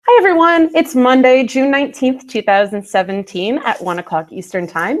everyone, it's Monday, June 19th, 2017 at 1 o'clock Eastern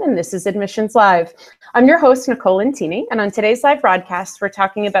Time, and this is Admissions Live. I'm your host, Nicole Lentini, and on today's live broadcast, we're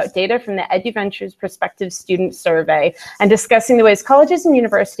talking about data from the Eduventures Prospective Student Survey and discussing the ways colleges and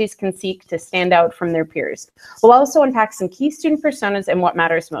universities can seek to stand out from their peers. We'll also unpack some key student personas and what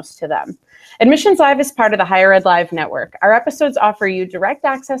matters most to them. Admissions Live is part of the Higher Ed Live network. Our episodes offer you direct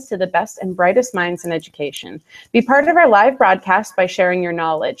access to the best and brightest minds in education. Be part of our live broadcast by sharing your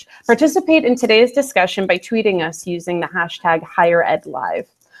knowledge. Participate in today's discussion by tweeting us using the hashtag HigherEdLive.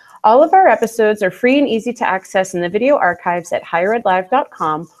 All of our episodes are free and easy to access in the video archives at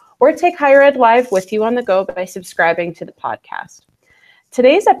higheredlive.com, or take Higher Ed Live with you on the go by subscribing to the podcast.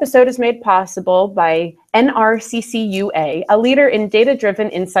 Today's episode is made possible by NRCCUA, a leader in data-driven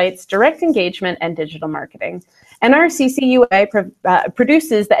insights, direct engagement, and digital marketing. NRCCUA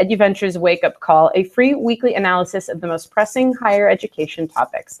produces the Eduventures Wake Up Call, a free weekly analysis of the most pressing higher education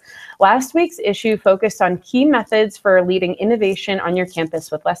topics. Last week's issue focused on key methods for leading innovation on your campus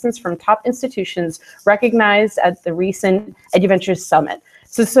with lessons from top institutions recognized at the recent Eduventures Summit.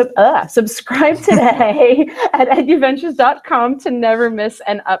 So subscribe today at eduventures.com to never miss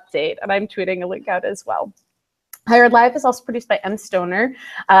an update. And I'm tweeting a link out as well. Higher Ed Live is also produced by M. Stoner,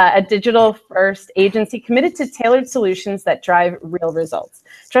 a digital-first agency committed to tailored solutions that drive real results.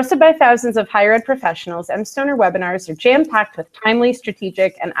 Trusted by thousands of higher ed professionals, M. Stoner webinars are jam-packed with timely,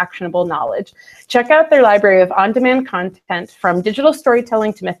 strategic, and actionable knowledge. Check out their library of on-demand content from digital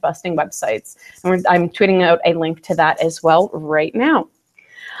storytelling to myth-busting websites. And I'm tweeting out a link to that as well right now.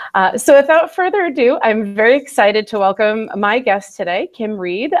 So without further ado, I'm very excited to welcome my guest today, Kim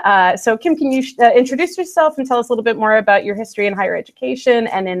Reed. So Kim, can you introduce yourself and tell us a little bit more about your history in higher education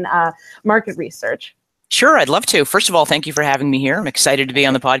and in market research? Sure, I'd love to. First of all, thank you for having me here. I'm excited to be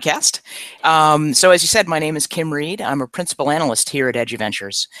on the podcast. So as you said, my name is Kim Reed. I'm a principal analyst here at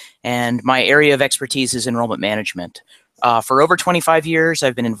Eduventures, and my area of expertise is enrollment management. For over 25 years,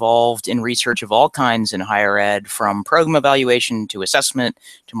 I've been involved in research of all kinds in higher ed, from program evaluation to assessment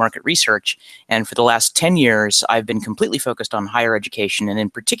to market research. And for the last 10 years, I've been completely focused on higher education and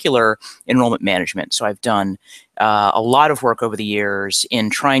in particular enrollment management. So I've done a lot of work over the years in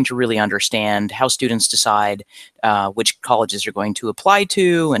trying to really understand how students decide which colleges they're going to apply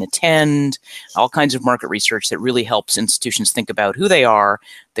to and attend, all kinds of market research that really helps institutions think about who they are,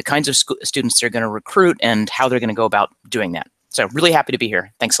 the kinds of students they're going to recruit, and how they're going to go about doing that. So really happy to be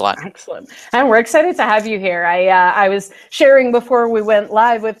here. Thanks a lot. Excellent. And we're excited to have you here. I was sharing before we went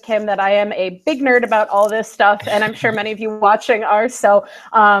live with Kim that I am a big nerd about all this stuff, and I'm sure many of you watching are. So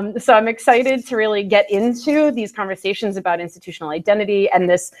I'm excited to really get into these conversations about institutional identity and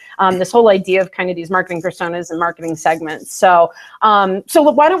this whole idea of kind of these marketing personas and marketing segments. So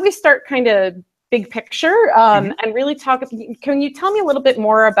why don't we start kind of big picture and really talk. Can you tell me a little bit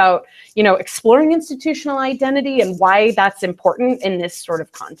more about, exploring institutional identity and why that's important in this sort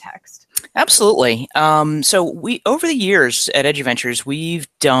of context? Absolutely. So over the years at Eduventures, we've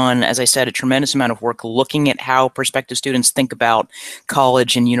done, as I said, a tremendous amount of work looking at how prospective students think about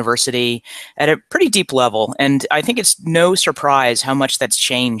college and university at a pretty deep level. And I think it's no surprise how much that's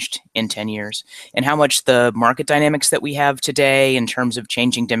changed in 10 years and how much the market dynamics that we have today in terms of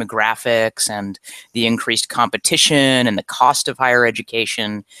changing demographics and the increased competition and the cost of higher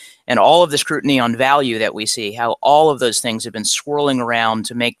education and all of the scrutiny on value that we see, how all of those things have been swirling around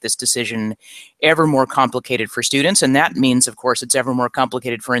to make this decision ever more complicated for students. And that means, of course, it's ever more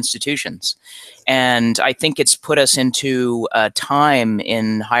complicated for institutions. And I think it's put us into a time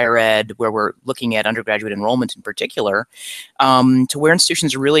in higher ed where we're looking at undergraduate enrollment in particular, to where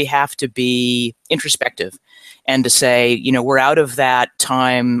institutions really have to be introspective and to say, we're out of that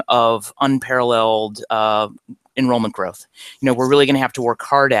time of unparalleled enrollment growth. We're really going to have to work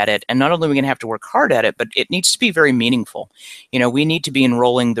hard at it. And not only are we going to have to work hard at it, but it needs to be very meaningful. We need to be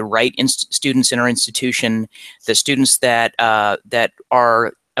enrolling the right students in our institution, the students that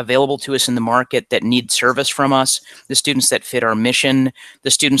are available to us in the market, that need service from us, the students that fit our mission,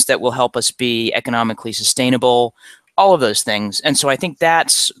 the students that will help us be economically sustainable, all of those things. And so I think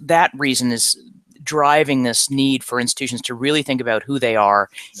that reason is driving this need for institutions to really think about who they are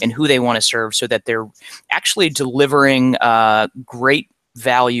and who they want to serve so that they're actually delivering great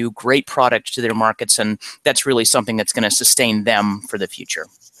value, great product to their markets. And that's really something that's going to sustain them for the future.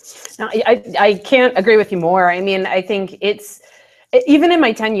 Now, I can't agree with you more. I mean, I think it's even in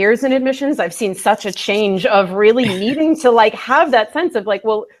my 10 years in admissions, I've seen such a change of really needing to like have that sense of like,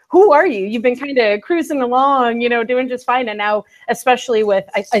 well, who are you? You've been kind of cruising along, you know, doing just fine. And now, especially with,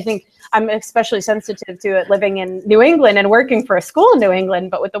 I think I'm especially sensitive to it living in New England and working for a school in New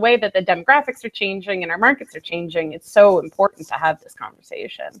England, but with the way that the demographics are changing and our markets are changing, it's so important to have this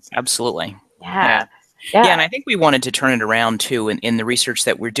conversation. Absolutely. Yeah. Yeah, and I think we wanted to turn it around too in the research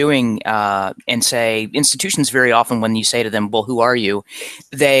that we're doing and say institutions very often, when you say to them, well, who are you?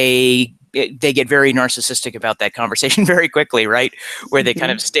 They get very narcissistic about that conversation very quickly, right? Where they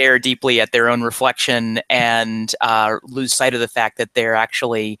kind of stare deeply at their own reflection and lose sight of the fact that they're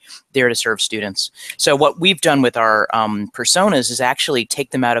actually there to serve students. So what we've done with our personas is actually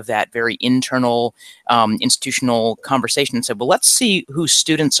take them out of that very internal institutional conversation and said, well, let's see who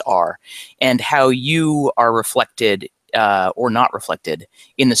students are and how you are reflected or not reflected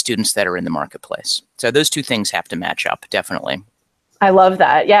in the students that are in the marketplace. So those two things have to match up, definitely. I love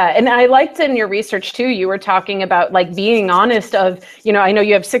that. Yeah. And I liked in your research too, you were talking about like being honest of, you know, I know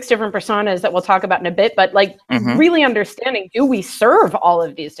you have 6 different personas that we'll talk about in a bit, but like really understanding, do we serve all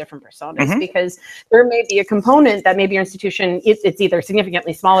of these different personas? Because there may be a component that maybe your institution, it's either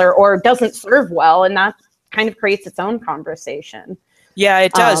significantly smaller or doesn't serve well. And that kind of creates its own conversation. Yeah,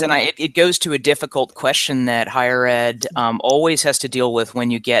 it does. And it goes to a difficult question that higher ed always has to deal with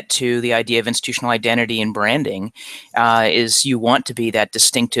when you get to the idea of institutional identity and branding, is you want to be that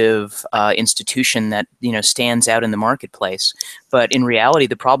distinctive institution that, you know, stands out in the marketplace. But in reality,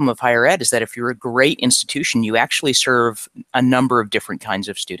 the problem of higher ed is that if you're a great institution, you actually serve a number of different kinds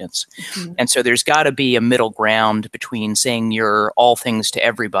of students. And so there's got to be a middle ground between saying you're all things to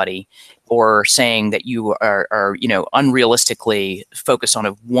everybody or saying that you are, you know, unrealistically focused on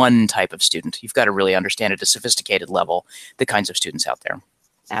one type of student. You've got to really understand at a sophisticated level the kinds of students out there.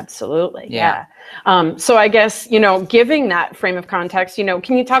 Absolutely. Yeah. So I guess, you know, giving that frame of context, you know,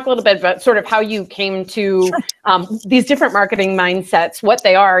 can you talk a little bit about sort of how you came to these different marketing mindsets, what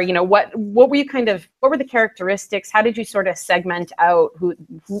they are, you know, what were you kind of, what were the characteristics? How did you sort of segment out who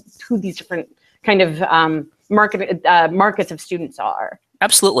these different kind of markets of students are?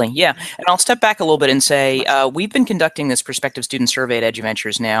 Absolutely, yeah. And I'll step back a little bit and say we've been conducting this prospective student survey at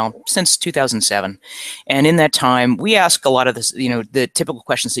Eduventures now since 2007. And in that time, we ask a lot of this, you know, the typical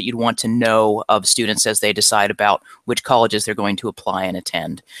questions that you'd want to know of students as they decide about which colleges they're going to apply and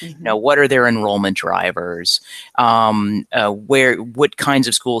attend. You know, what are their enrollment drivers? What kinds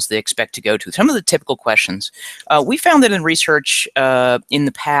of schools they expect to go to? Some of the typical questions. We found that in research in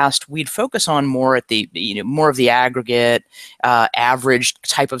the past, we'd focus on more at the, you know, more of the aggregate, average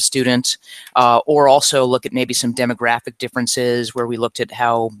type of student, or also look at maybe some demographic differences where we looked at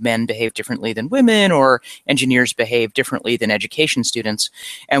how men behave differently than women or engineers behave differently than education students.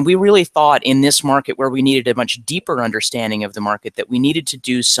 And we really thought in this market where we needed a much deeper understanding of the market that we needed to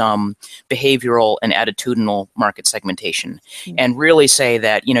do some behavioral and attitudinal market segmentation and really say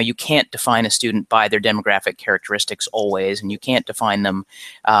that, you know, you can't define a student by their demographic characteristics always, and you can't define them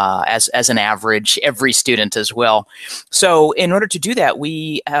as an average every student as well. So in order to do that,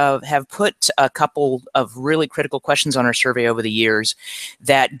 we have put a couple of really critical questions on our survey over the years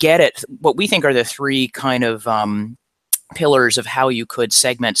that get at what we think are the 3 kind of pillars of how you could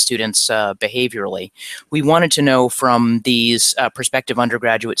segment students behaviorally. We wanted to know from these prospective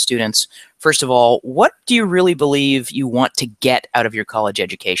undergraduate students, first of all, what do you really believe you want to get out of your college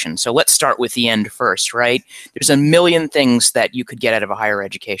education? So let's start with the end first, right? There's a million things that you could get out of a higher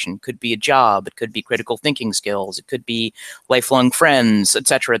education. It could be a job, it could be critical thinking skills, it could be lifelong friends, et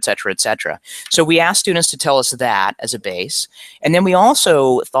cetera, et cetera, et cetera. So we asked students to tell us that as a base. And then we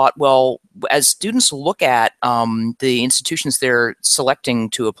also thought, well, as students look at the institutions they're selecting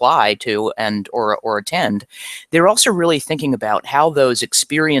to apply to and or attend, they're also really thinking about how those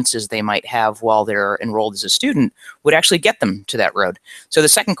experiences they might have while they're enrolled as a student would actually get them to that road. So the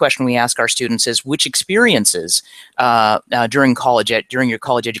second question we ask our students is, which experiences during your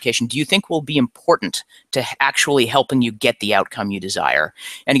college education do you think will be important to actually helping you get the outcome you desire?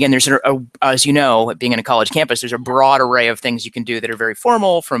 And again, there's as you know, being in a college campus, there's a broad array of things you can do that are very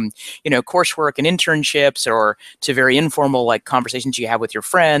formal, from, you know, coursework and internships, or to very informal, like conversations you have with your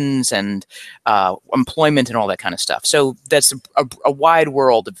friends and employment and all that kind of stuff. So that's a wide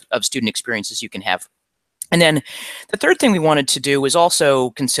world of student experiences you can have. And then the third thing we wanted to do was also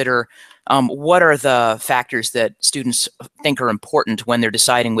consider what are the factors that students think are important when they're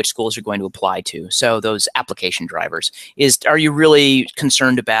deciding which schools they're going to apply to. So those application drivers. Are you really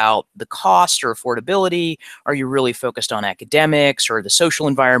concerned about the cost or affordability? Are you really focused on academics or the social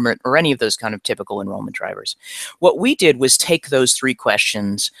environment or any of those kind of typical enrollment drivers? What we did was take those 3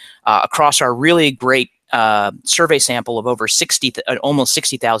 questions across our really great survey sample of over almost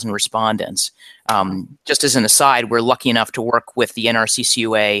 60,000 respondents. Just as an aside, we're lucky enough to work with the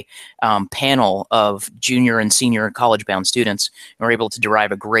NRCCUA panel of junior and senior college-bound students, and we're able to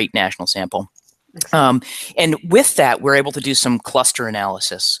derive a great national sample. And with that, we're able to do some cluster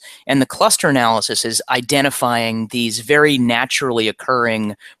analysis. And the cluster analysis is identifying these very naturally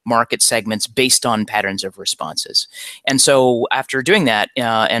occurring market segments based on patterns of responses. And so after doing that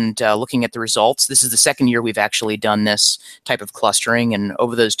and looking at the results, this is the second year we've actually done this type of clustering. And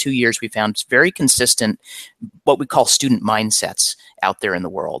over those 2 years, we found very consistent what we call student mindsets out there in the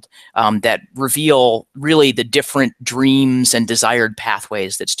world that reveal really the different dreams and desired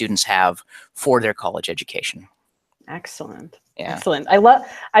pathways that students have for their college education. Excellent. Yeah. Excellent. I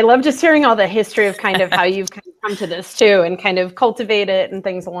love just hearing all the history of kind of how you've kind of come to this too, and kind of cultivate it and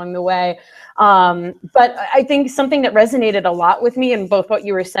things along the way. But I think something that resonated a lot with me in both what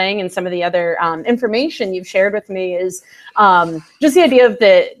you were saying and some of the other information you've shared with me is just the idea of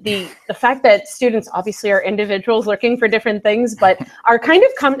the fact that students obviously are individuals looking for different things, but are kind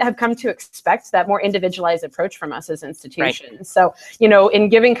of have come to expect that more individualized approach from us as institutions. Right. So, in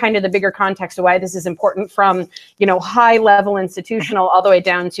giving kind of the bigger context of why this is important from, high level institutional all the way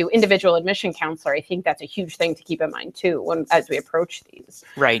down to individual admission counselor, I think that's a huge thing to keep in mind too as we approach these.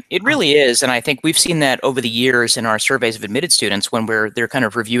 Right. It really is. And I think we've seen that over the years in our surveys of admitted students when they're kind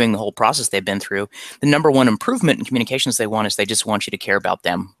of reviewing the whole process they've been through. The number one improvement in communications they want is they just want you to care about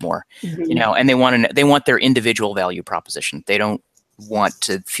them more, and they want their individual value proposition. They don't want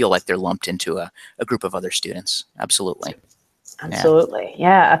to feel like they're lumped into a group of other students. Absolutely. Absolutely.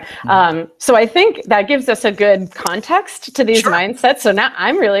 Yeah. So I think that gives us a good context to these mindsets. So now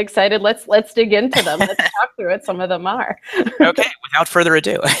I'm really excited. Let's dig into them. Let's talk through what some of them are. Okay. Without further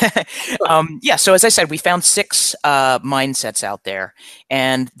ado. So as I said, we found 6 mindsets out there,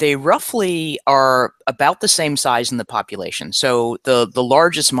 and they roughly are about the same size in the population. So the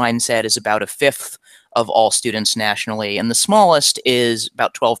largest mindset is about 1/5 of all students nationally, and the smallest is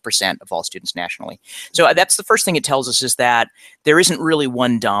about 12% of all students nationally. So that's the first thing it tells us, is that there isn't really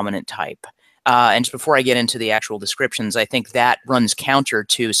one dominant type. And just before I get into the actual descriptions, I think that runs counter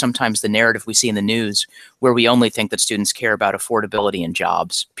to sometimes the narrative we see in the news, where we only think that students care about affordability and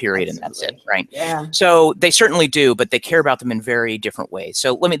jobs, period, and that's it, right? Yeah. So they certainly do, but they care about them in very different ways.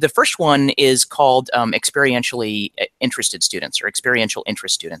 So the first one is called experientially interested students, or experiential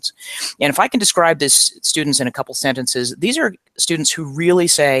interest students. And if I can describe these students in a couple sentences, these are students who really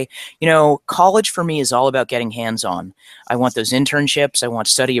say, college for me is all about getting hands-on. I want those internships. I want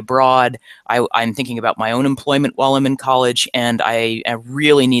to study abroad. I'm thinking about my own employment while I'm in college, and I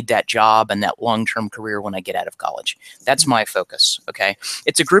really need that job and that long-term career when I get out of college. That's my focus, okay?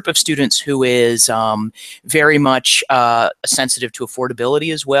 It's a group of students who is very much sensitive to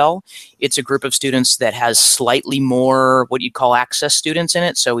affordability as well. It's a group of students that has slightly more what you'd call access students in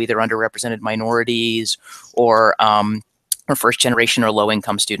it, so either underrepresented minorities or first generation or low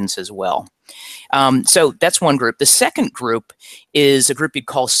income students as well. So that's one group. The second group is a group you'd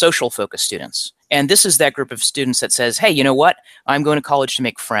call social focused students. And this is that group of students that says, hey, you know what? I'm going to college to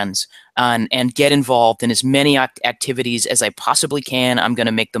make friends and get involved in as many activities as I possibly can. I'm going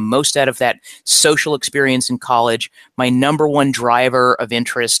to make the most out of that social experience in college. My number one driver of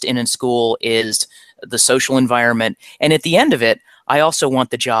interest in school is the social environment. And at the end of it, I also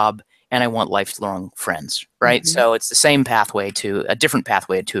want the job, and I want lifelong friends, right? So it's the same pathway to a different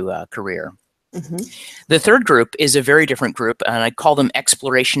pathway to a career. The third group is a very different group, and I call them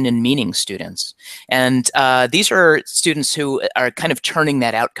exploration and meaning students. And these are students who are kind of turning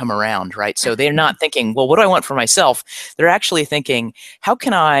that outcome around, right? So they're not thinking, well, what do I want for myself? They're actually thinking, how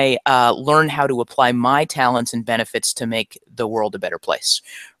can I learn how to apply my talents and benefits to make the world a better place,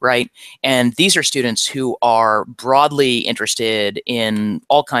 right? And these are students who are broadly interested in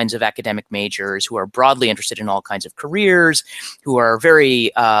all kinds of academic majors, who are broadly interested in all kinds of careers, who are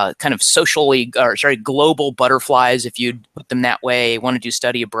very kind of global butterflies, if you'd put them that way, want to do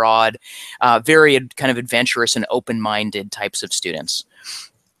study abroad, very kind of adventurous and open-minded types of students.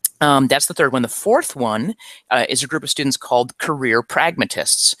 That's the third one. The fourth one is a group of students called career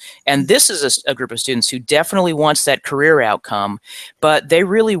pragmatists. And this is a group of students who definitely wants that career outcome, but they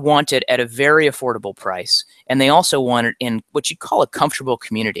really want it at a very affordable price. And they also want it in what you call a comfortable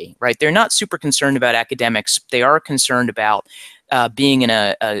community, right? They're not super concerned about academics. They are concerned about being in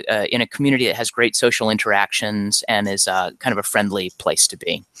a community that has great social interactions and is kind of a friendly place to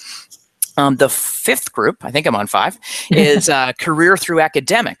be. The fifth group, I think I'm on 5, is career through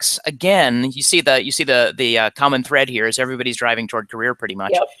academics. Again, you see the common thread here is everybody's driving toward career pretty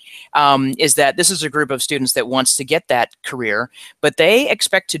much. Yep. Is that this is a group of students that wants to get that career, but they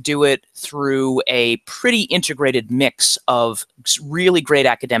expect to do it through a pretty integrated mix of really great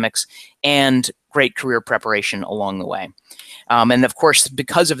academics and great career preparation along the way. And of course,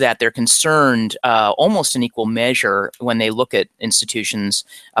 because of that, they're concerned almost in equal measure when they look at institutions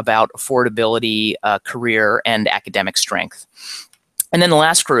about affordability, career, and academic strength. And then the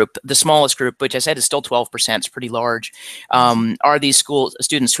last group, the smallest group, which I said is still 12%, it's pretty large, are these school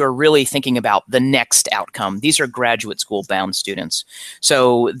students who are really thinking about the next outcome. These are graduate school bound students.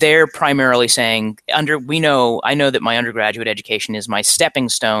 So they're primarily saying, I know that my undergraduate education is my stepping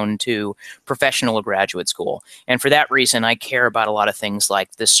stone to professional or graduate school. And for that reason, I care about a lot of things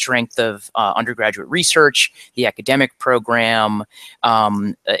like the strength of undergraduate research, the academic program,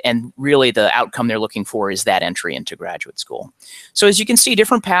 and really the outcome they're looking for is that entry into graduate school. So as you can see,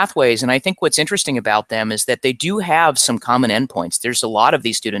 different pathways, and I think what's interesting about them is that they do have some common endpoints. There's a lot of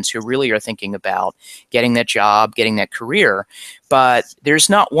these students who really are thinking about getting that job, getting that career, but there's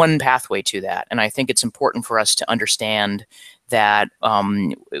not one pathway to that. And I think it's important for us to understand that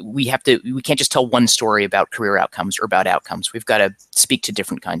we can't just tell one story about career outcomes or about outcomes. We've got to speak to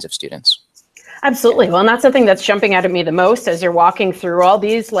different kinds of students. Absolutely. Well, and that's the thing that's jumping out at me the most as you're walking through all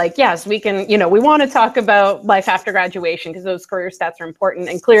these, like, yes, we can, we want to talk about life after graduation because those career stats are important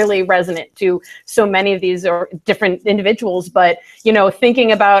and clearly resonant to so many of these or different individuals. But,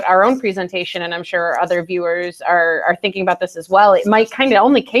 thinking about our own presentation, and I'm sure other viewers are thinking about this as well, it might kind of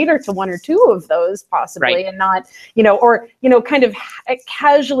only cater to one or two of those possibly, right, and not, kind of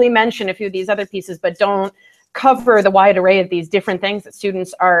casually mention a few of these other pieces, but don't cover the wide array of these different things that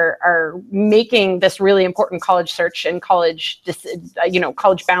students are making this really important college search and college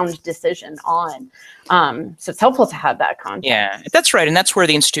bound decision on. So it's helpful to have that context. Yeah, that's right. And that's where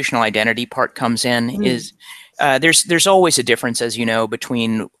the institutional identity part comes in, is there's always a difference, as you know,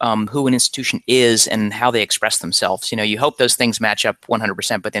 between who an institution is and how they express themselves. You hope those things match up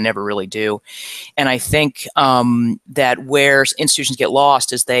 100%, but they never really do. And I think that where institutions get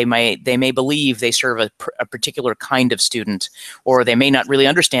lost is they may believe they serve a particular kind of student, or they may not really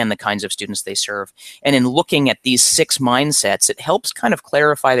understand the kinds of students they serve. And in looking at these 6 mindsets, it helps kind of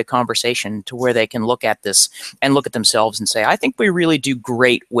clarify the conversation to where they can look at this and look at themselves and say, I think we really do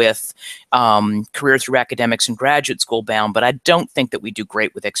great with career through academics and graduate school bound, but I don't think that we do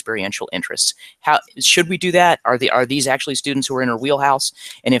great with experiential interests. How should we do that? Are these actually students who are in our wheelhouse?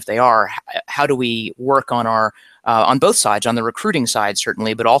 And if they are, how do we work on our on both sides, on the recruiting side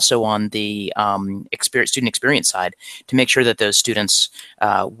certainly, but also on the student experience side, to make sure that those students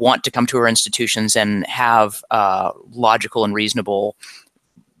want to come to our institutions and have logical and reasonable,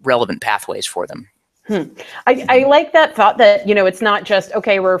 relevant pathways for them. I like that thought that, it's not just,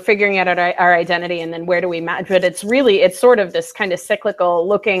 okay, we're figuring out our identity and then where do we match, but it's sort of this kind of cyclical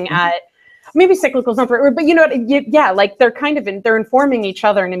looking at, maybe cyclical is not the right word, but like they're informing each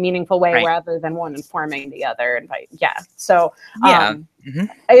other in a meaningful way, right, rather than one informing the other. And so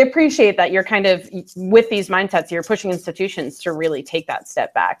I appreciate that you're kind of, with these mindsets, you're pushing institutions to really take that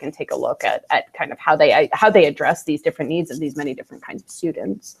step back and take a look at kind of how they address these different needs of these many different kinds of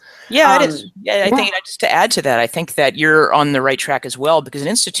students. Yeah, it is. Yeah, I think just to add to that, I think that you're on the right track as well, because an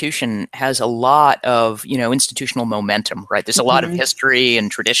institution has a lot of, institutional momentum, right? There's a lot of history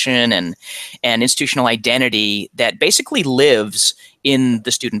and tradition and institutional identity that basically lives in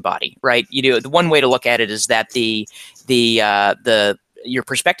the student body, right? The one way to look at it is that your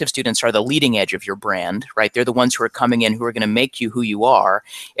prospective students are the leading edge of your brand, right? They're the ones who are coming in, who are going to make you who you are,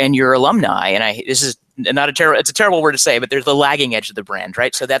 and your alumni. And this is not it's a terrible word to say, but they're the lagging edge of the brand,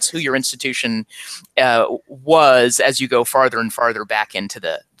 right? So that's who your institution was as you go farther and farther back into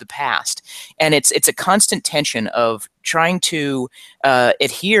the past. And it's a constant tension of trying to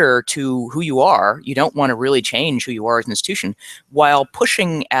adhere to who you are. You don't want to really change who you are as an institution, while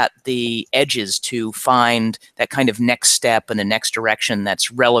pushing at the edges to find that kind of next step and the next direction that's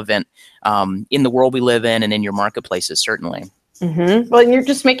relevant in the world we live in and in your marketplaces, certainly. Well, you're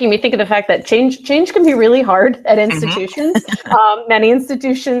just making me think of the fact that change can be really hard at institutions. Many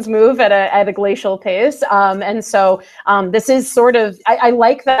institutions move at a glacial pace. And so this is sort of, I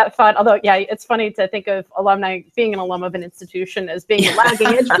like that thought, although, it's funny to think of alumni being an alum of an institution as being a lagging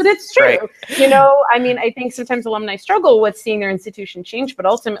edge, but it's true. Right. I think sometimes alumni struggle with seeing their institution change, but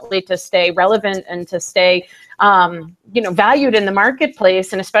ultimately to stay relevant and to stay valued in the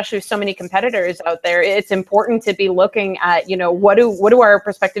marketplace, and especially with so many competitors out there, it's important to be looking at, what do our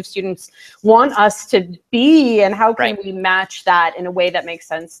prospective students want us to be, and how can we match that in a way that makes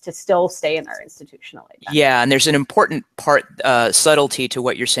sense to still stay in our institutional identity. Yeah, and there's an important part, subtlety to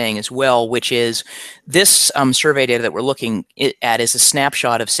what you're saying as well, which is this survey data that we're looking at is a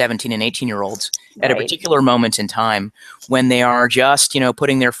snapshot of 17 and 18-year-olds at a particular moment in time when they are just,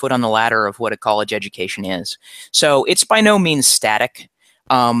 putting their foot on the ladder of what a college education is. So it's by no means static.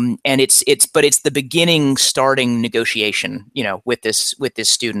 And it's the beginning, starting negotiation, with this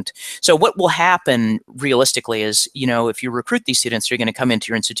student. So what will happen realistically is, if you recruit these students, they're going to come into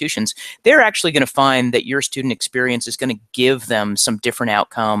your institutions. They're actually going to find that your student experience is going to give them some different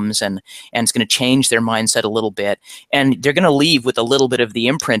outcomes, and it's going to change their mindset a little bit. And they're going to leave with a little bit of the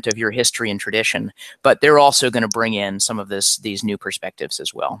imprint of your history and tradition, but they're also going to bring in some of these new perspectives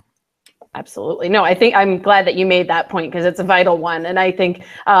as well. Absolutely. No, I think I'm glad that you made that point, because it's a vital one. And I think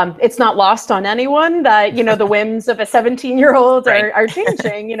it's not lost on anyone that, the whims of a 17-year-old are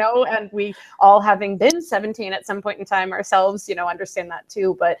changing, and we all, having been 17 at some point in time ourselves, understand that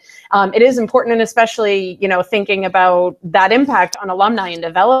too. But it is important, and especially, thinking about that impact on alumni and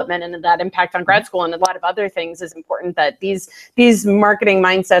development, and that impact on grad school and a lot of other things, is important. That these marketing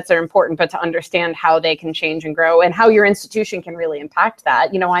mindsets are important, but to understand how they can change and grow, and how your institution can really impact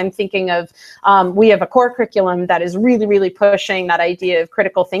that. I'm thinking of we have a core curriculum that is really, really pushing that idea of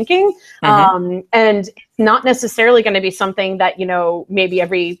critical thinking. And it's not necessarily going to be something that, maybe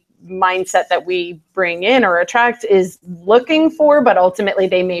every mindset that we bring in or attract is looking for, but ultimately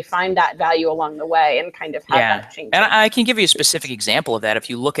they may find that value along the way and kind of have that change. And I can give you a specific example of that. If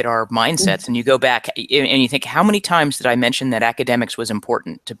you look at our mindsets and you go back and you think, how many times did I mention that academics was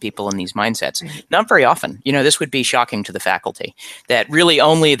important to people in these mindsets? Not very often. This would be shocking to the faculty, that really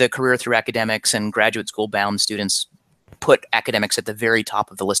only the career through academics and graduate school bound students put academics at the very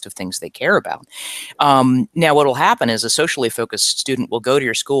top of the list of things they care about. Now, what will happen is a socially focused student will go to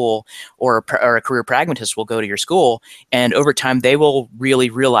your school, or a career pragmatist will go to your school, and over time they will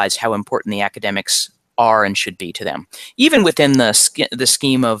really realize how important the academics are and should be to them. Even within the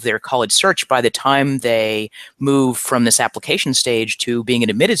scheme of their college search, by the time they move from this application stage to being an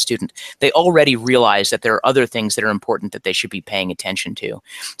admitted student, they already realize that there are other things that are important that they should be paying attention to.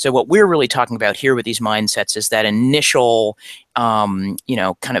 So what we're really talking about here with these mindsets is that initial kind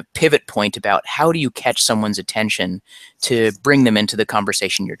of pivot point about how do you catch someone's attention to bring them into the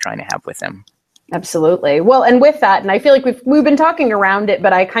conversation you're trying to have with them. Absolutely. Well, and with that, and I feel like we've been talking around it,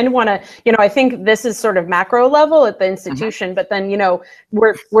 but I kind of want to, I think this is sort of macro level at the institution, but then,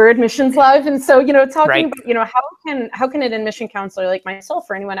 we're admissions live. And so, talking about, how can an admission counselor like myself,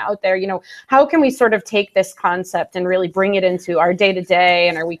 or anyone out there, how can we sort of take this concept and really bring it into our day-to-day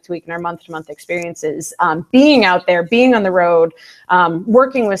and our week-to-week and our month-to-month experiences, being out there, being on the road,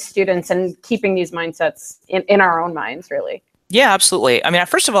 working with students, and keeping these mindsets in our own minds, really. Yeah, absolutely. I mean,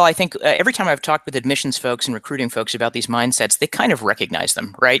 first of all, I think every time I've talked with admissions folks and recruiting folks about these mindsets, they kind of recognize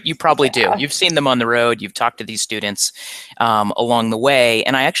them, right? You probably do. You've seen them on the road. You've talked to these students along the way.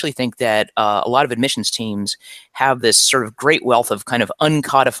 And I actually think that a lot of admissions teams have this sort of great wealth of kind of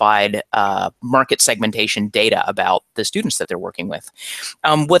uncodified market segmentation data about the students that they're working with.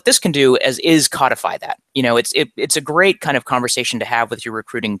 What this can do is codify that. It's a great kind of conversation to have with your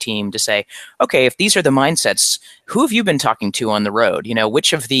recruiting team to say, okay, if these are the mindsets, who have you been talking to on the road?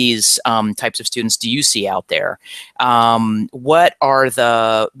 Which of these types of students do you see out there? What are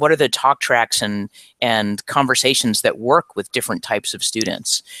the talk tracks and conversations that work with different types of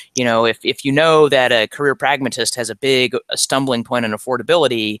students? If you know that a career pragmatist has a stumbling point on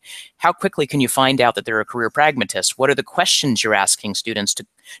affordability, how quickly can you find out that they're a career pragmatist? What are the questions you're asking students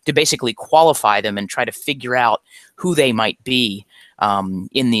to basically qualify them and try to figure out who they might be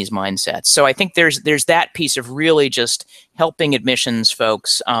in these mindsets? So I think there's that piece of really just helping admissions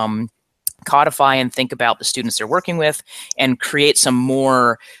folks codify and think about the students they're working with, and create some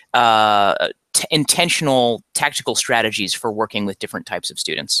more intentional tactical strategies for working with different types of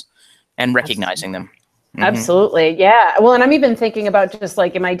students and recognizing them. Mm-hmm. Absolutely. Yeah. Well, and I'm even thinking about just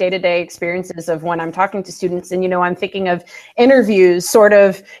like in my day-to-day experiences of when I'm talking to students, and, I'm thinking of interviews sort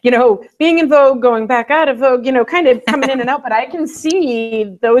of, being in vogue, going back out of vogue, kind of coming in and out, but I can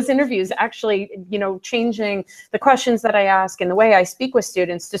see those interviews actually, changing the questions that I ask and the way I speak with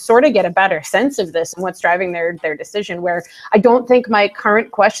students to sort of get a better sense of this and what's driving their decision, where I don't think my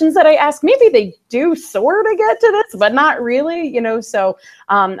current questions that I ask, maybe they do sort of get to this, but not really, so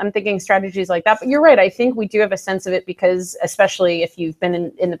I'm thinking strategies like that. But you're right. I think we do have a sense of it because, especially if you've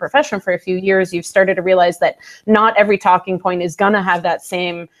been in the profession for a few years, you've started to realize that not every talking point is going to have that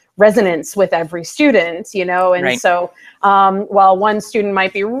same resonance with every student, you know, and Right. so while one student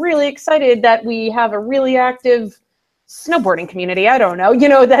might be really excited that we have a really active snowboarding community, I don't know, you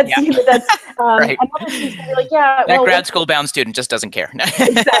know, that's, Yeah. you know, that's Right. another student's gonna be like, yeah, That well, grad school bound student just doesn't care.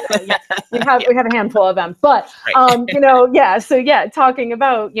 exactly, yeah, Yeah, we have a handful of them, but right. you know, yeah, so yeah, talking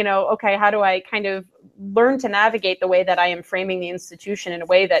about, you know, okay, how do I kind of learn to navigate the way that I am framing the institution in a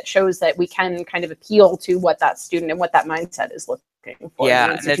way that shows that we can kind of appeal to what that student and what that mindset is looking for in the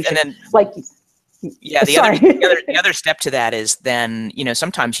Yeah, institution. and then Like, yeah, sorry. the other step to that is then, you know,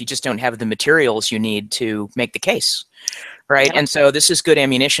 sometimes you just don't have the materials you need to make the case. Right. Yep. And so this is good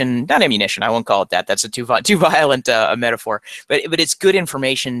ammunition, not ammunition. I won't call it that. That's a too violent a metaphor, but it's good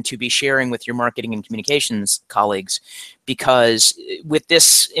information to be sharing with your marketing and communications colleagues, because with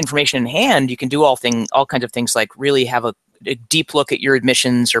this information in hand, you can do all kinds of things, like really have a deep look at your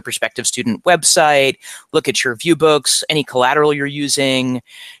admissions or prospective student website, look at your view books, any collateral you're using,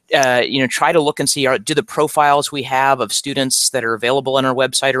 you know, try to look and see, do the profiles we have of students that are available on our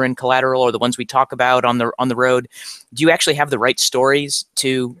website or in collateral, or the ones we talk about on the road, do you actually have the right stories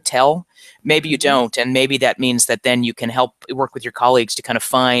to tell? Maybe you don't, and maybe that means that then you can help work with your colleagues to kind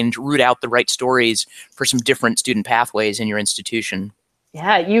of root out the right stories for some different student pathways in your institution.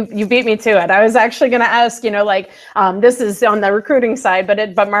 Yeah, you beat me to it. I was actually going to ask, you know, like this is on the recruiting side,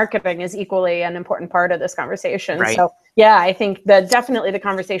 but marketing is equally an important part of this conversation. Right. So yeah, I think that definitely the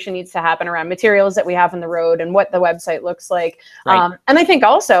conversation needs to happen around materials that we have on the road and what the website looks like. Right. And I think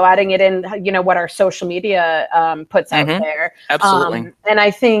also adding it in, you know, what our social media puts out there. Absolutely. And I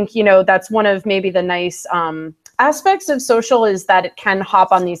think, you know, that's one of maybe the nice aspects of social, is that it can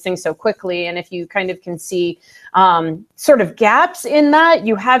hop on these things so quickly. And if you kind of can see sort of gaps in that,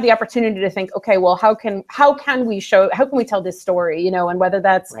 you have the opportunity to think, okay, well, how can we tell this story, you know, and whether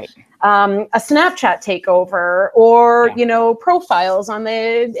that's right. A Snapchat takeover, or, Yeah. you know, profiles on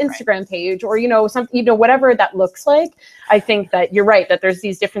the Instagram page, or, you know, whatever that looks like. I think that you're right, that there's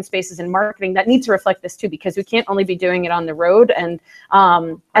these different spaces in marketing that need to reflect this too, because we can't only be doing it on the road. And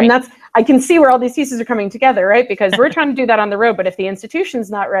that's, I can see where all these pieces are coming together, right? Because we're trying to do that on the road, but if the institution's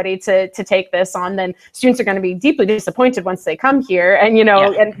not ready to take this on, then students are going to be deeply disappointed once they come here. And, you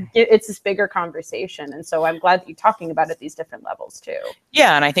know, and it's this bigger conversation. And so I'm glad that you're talking about it at these different levels too.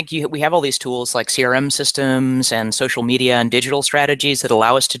 Yeah, and I think we have all these tools like CRM systems and social media and digital strategies that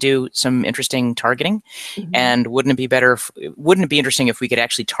allow us to do some interesting targeting. And wouldn't it be interesting if we could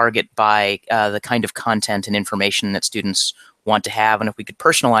actually target by the kind of content and information that students want to have, and if we could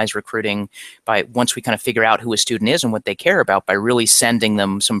personalize recruiting by, once we kind of figure out who a student is and what they care about, by really sending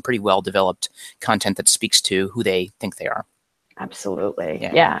them some pretty well-developed content that speaks to who they think they are. Absolutely.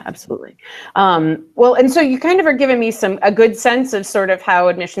 Yeah, absolutely. Well, and so you kind of are giving me a good sense of sort of how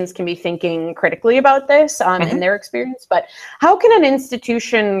admissions can be thinking critically about this in their experience, but how can an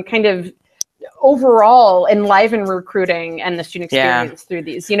institution kind of overall enliven recruiting and the student experience through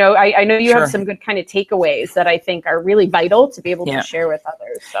these? You know, I know you have some good kind of takeaways that I think are really vital to be able to share with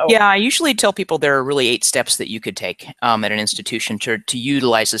others. So yeah, I usually tell people there are really 8 steps that you could take at an institution to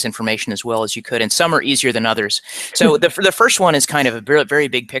utilize this information as well as you could, and some are easier than others. So the first one is kind of a very, very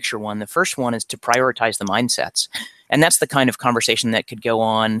big picture one. The first one is to prioritize the mindsets. And that's the kind of conversation that could go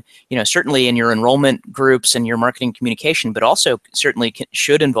on, you know, certainly in your enrollment groups and your marketing communication, but also certainly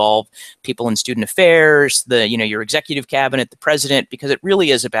should involve people in student affairs, your executive cabinet, the president, because it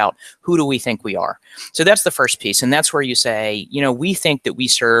really is about who do we think we are. So that's the first piece. And that's where you say, you know, we think that we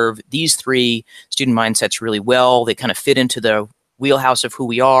serve these 3 student mindsets really well. They kind of fit into the wheelhouse of who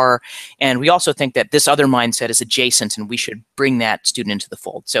we are. And we also think that this other mindset is adjacent and we should bring that student into the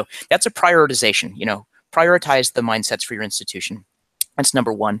fold. So that's a prioritization, you know. Prioritize the mindsets for your institution. That's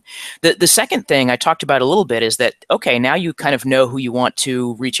number one. The second thing I talked about a little bit is that, okay, now you kind of know who you want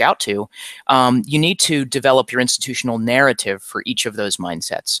to reach out to. You need to develop your institutional narrative for each of those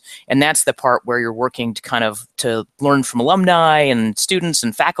mindsets. And that's the part where you're working to learn from alumni and students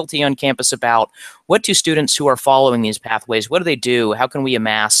and faculty on campus about what do students who are following these pathways, what do they do? How can we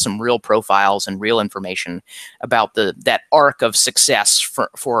amass some real profiles and real information about that arc of success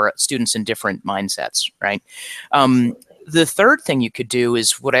for students in different mindsets, right? The third thing you could do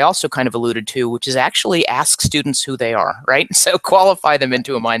is what I also kind of alluded to, which is actually ask students who they are, right? So qualify them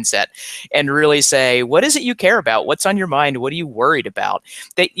into a mindset and really say, what is it you care about? What's on your mind? What are you worried about?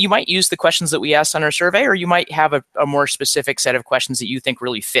 That you might use the questions that we asked on our survey, or you might have a more specific set of questions that you think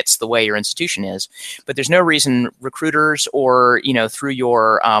really fits the way your institution is. But there's no reason recruiters or, you know, through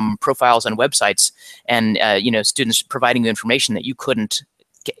your profiles on websites and, students providing you information that you couldn't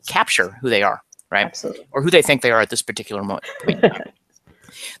capture who they are. Right? Absolutely. Or who they think they are at this particular point in time.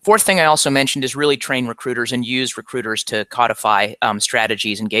 Fourth thing I also mentioned is really train recruiters and use recruiters to codify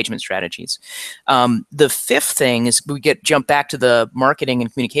strategies, engagement strategies. The fifth thing is jump back to the marketing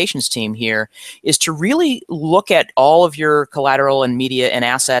and communications team here, is to really look at all of your collateral and media and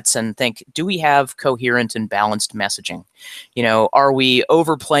assets and think, do we have coherent and balanced messaging? Are we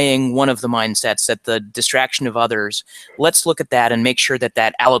overplaying one of the mindsets at the distraction of others? Let's look at that and make sure that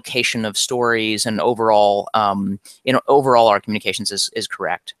that allocation of stories and overall our communications is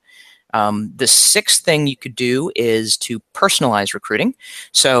correct. The sixth thing you could do is to personalize recruiting.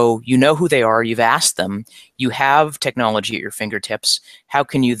 So you know who they are, you've asked them, you have technology at your fingertips. How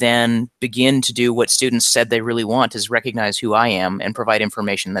can you then begin to do what students said they really want, is recognize who I am and provide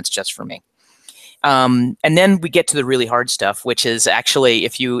information that's just for me. And then we get to the really hard stuff, which is actually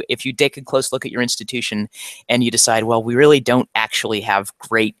if you take a close look at your institution and you decide, well, we really don't actually have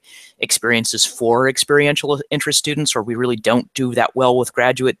great experiences for experiential interest students, or we really don't do that well with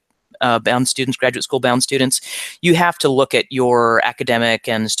graduate school bound students, you have to look at your academic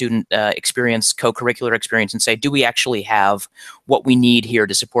and student experience, co-curricular experience, and say, do we actually have what we need here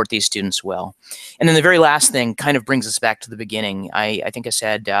to support these students well? And then the very last thing kind of brings us back to the beginning. I think I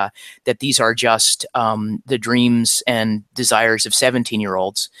said that these are just the dreams and desires of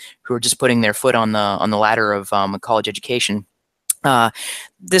 17-year-olds who are just putting their foot on the ladder of a college education.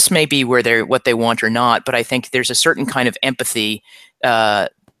 This may be what they want or not, but I think there's a certain kind of empathy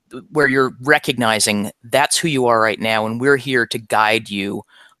where you're recognizing that's who you are right now, and we're here to guide you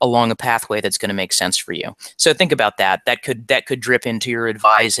along a pathway that's going to make sense for you. So think about that. That could drip into your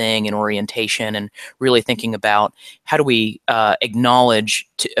advising and orientation, and really thinking about how do we acknowledge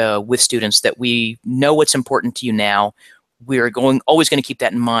with students that we know what's important to you now. We're always going to keep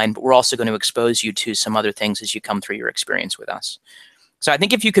that in mind, but we're also going to expose you to some other things as you come through your experience with us. So I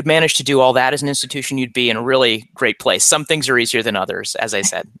think if you could manage to do all that as an institution, you'd be in a really great place. Some things are easier than others, as I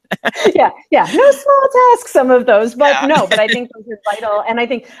said. Yeah. No small task, some of those, but no, but I think those are vital. And I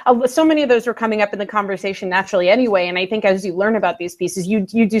think so many of those were coming up in the conversation naturally anyway. And I think as you learn about these pieces, you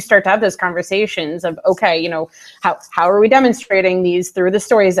do start to have those conversations of, okay, how are we demonstrating these through the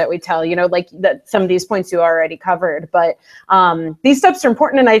stories that we tell, like that some of these points you already covered, but these steps are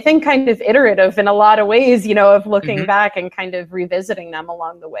important. And I think kind of iterative in a lot of ways, of looking back and kind of revisiting them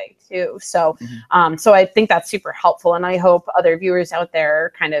along the way too. So, so I think that's super helpful. And I hope other viewers out there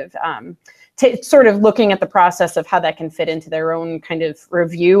are kind of sort of looking at the process of how that can fit into their own kind of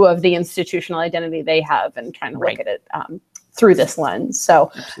review of the institutional identity they have and trying to look at it through this lens. So,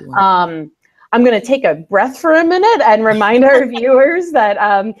 I'm going to take a breath for a minute and remind our viewers that,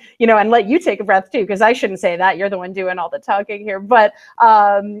 and let you take a breath too, because I shouldn't say that. You're the one doing all the talking here. But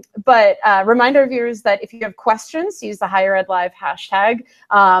remind our viewers that if you have questions, use the Higher Ed Live hashtag.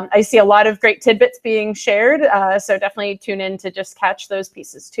 I see a lot of great tidbits being shared, so definitely tune in to just catch those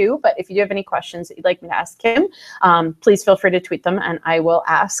pieces too. But if you do have any questions that you'd like me to ask Kim, please feel free to tweet them and I will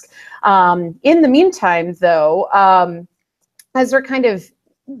ask. In the meantime, though, as we're kind of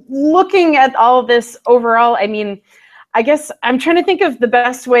looking at all of this overall, I mean, I guess I'm trying to think of the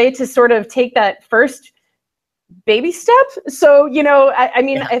best way to sort of take that first baby step. So, I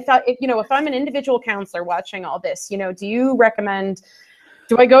mean, I thought, if I'm an individual counselor watching all this, do you recommend,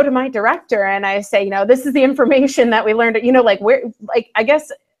 do I go to my director and I say, this is the information that we learned, I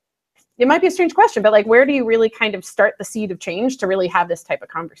guess it might be a strange question, but where do you really kind of start the seed of change to really have this type of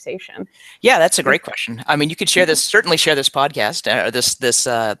conversation? Yeah, that's a great question. I mean, you could certainly share this podcast,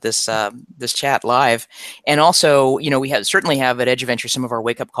 this chat live. And also, we certainly have at Eduventures, some of our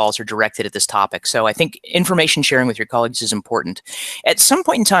wake-up calls are directed at this topic. So I think information sharing with your colleagues is important. At some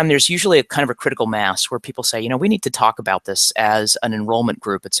point in time, there's usually a kind of a critical mass where people say, we need to talk about this as an enrollment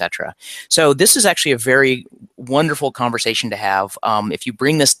group, et cetera. So this is actually a very wonderful conversation to have. If you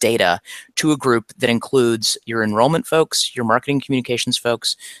bring this data to a group that includes your enrollment folks, your marketing communications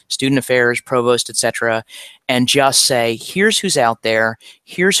folks, student affairs, provost, et cetera, and just say, here's who's out there,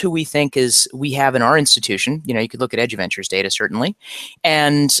 here's who we think we have in our institution. You could look at Eduventures data, certainly.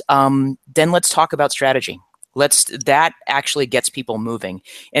 And then let's talk about strategy. That actually gets people moving,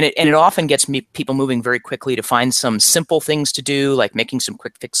 and it often gets people moving very quickly to find some simple things to do, like making some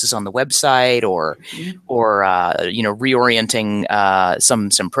quick fixes on the website, or reorienting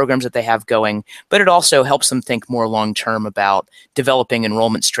some programs that they have going. But it also helps them think more long term about developing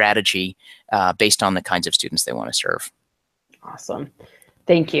enrollment strategy based on the kinds of students they want to serve. Awesome.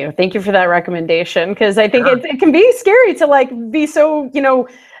 Thank you for that recommendation, because I think it can be scary to be so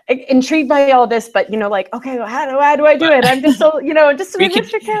intrigued by all this, but like, okay, well, how do I do it? I'm just so, just an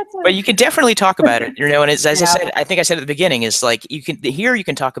Mr. Katzen. But you can definitely talk about it, and as I Yeah. said, I think I said at the beginning, is like you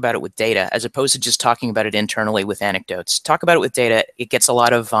can talk about it with data as opposed to just talking about it internally with anecdotes. Talk about it with data. It gets a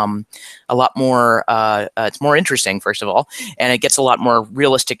lot more, it's more interesting, first of all, and it gets a lot more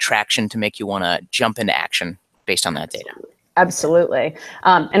realistic traction to make you want to jump into action based on that data. Absolutely.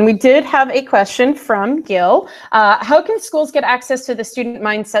 And we did have a question from Gil. How can schools get access to the student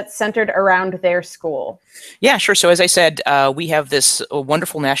mindset centered around their school? Yeah, sure. So as I said, we have this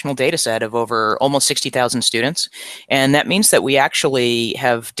wonderful national data set of over almost 60,000 students. And that means that we actually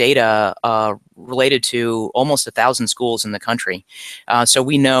have data related to almost 1,000 schools in the country. So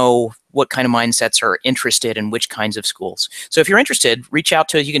we know what kind of mindsets are interested in which kinds of schools. So if you're interested, reach out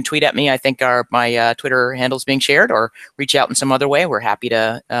to, you can tweet at me. I think my Twitter handle is being shared, or reach out in some other way. We're happy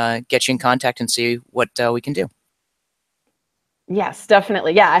to get you in contact and see what we can do. Yes,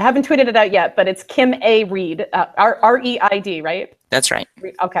 definitely. Yeah, I haven't tweeted it out yet, but it's Kim A. Reid, R-E-I-D, right? That's right.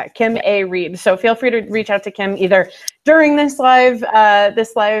 Okay, Kim A. Reid. So feel free to reach out to Kim either during this live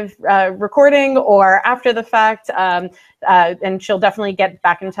recording or after the fact, and she'll definitely get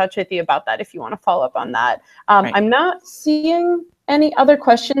back in touch with you about that if you want to follow up on that. Right. I'm not seeing any other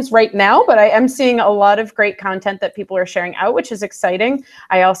questions right now, but I am seeing a lot of great content that people are sharing out, which is exciting.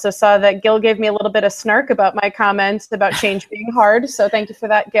 I also saw that Gil gave me a little bit of snark about my comments about change being hard. So thank you for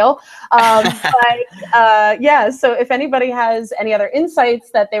that, Gil. Yeah, so if anybody has any other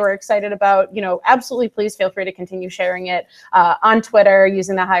insights that they were excited about, absolutely please feel free to continue sharing it on Twitter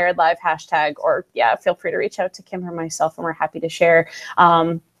using the Higher Ed Live hashtag, or feel free to reach out to Kim or myself, and we're happy to share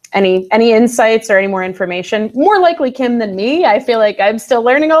any insights or any more information. More likely Kim than me. I feel like I'm still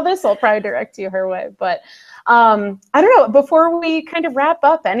learning all this. I'll probably direct you her way. But I don't know, before we kind of wrap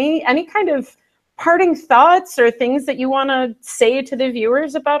up, any kind of parting thoughts or things that you want to say to the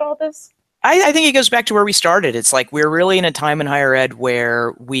viewers about all this? I think it goes back to where we started. It's like we're really in a time in higher ed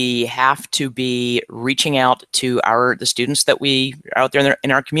where we have to be reaching out to the students that we are out there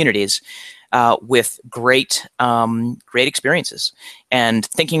in our communities with great experiences, and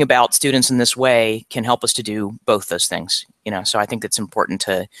thinking about students in this way can help us to do both those things. So I think it's important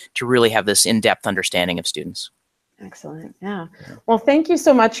to really have this in-depth understanding of students. Excellent. Yeah. Well, thank you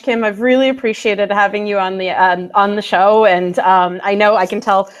so much, Kim. I've really appreciated having you on the show, and I know I can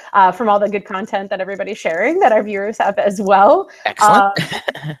tell from all the good content that everybody's sharing that our viewers have as well. Excellent.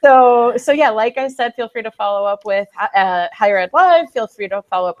 So yeah, like I said, feel free to follow up with Higher Ed Live. Feel free to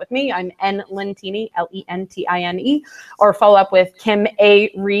follow up with me. I'm N Lentini, Lentine, or follow up with Kim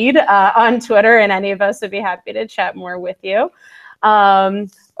A. Reid on Twitter, and any of us would be happy to chat more with you.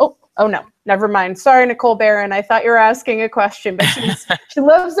 Oh no, never mind. Sorry, Nicole Barron. I thought you were asking a question, but she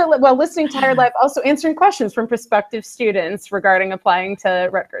loves it. Well, listening to Higher Live, also answering questions from prospective students regarding applying to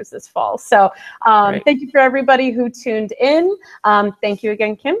Rutgers this fall. So Thank you for everybody who tuned in. Thank you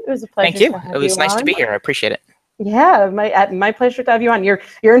again, Kim. It was a pleasure. Thank you. It was nice to be here. I appreciate it. Yeah, my pleasure to have you on. You're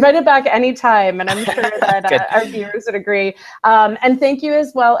invited back anytime, and I'm sure that our viewers would agree. And thank you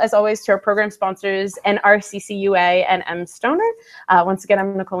as well, as always, to our program sponsors, NRCCUA and M. Stoner. Once again,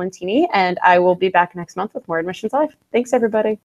 I'm Nicole Lentini, and I will be back next month with more Admissions Live. Thanks, everybody.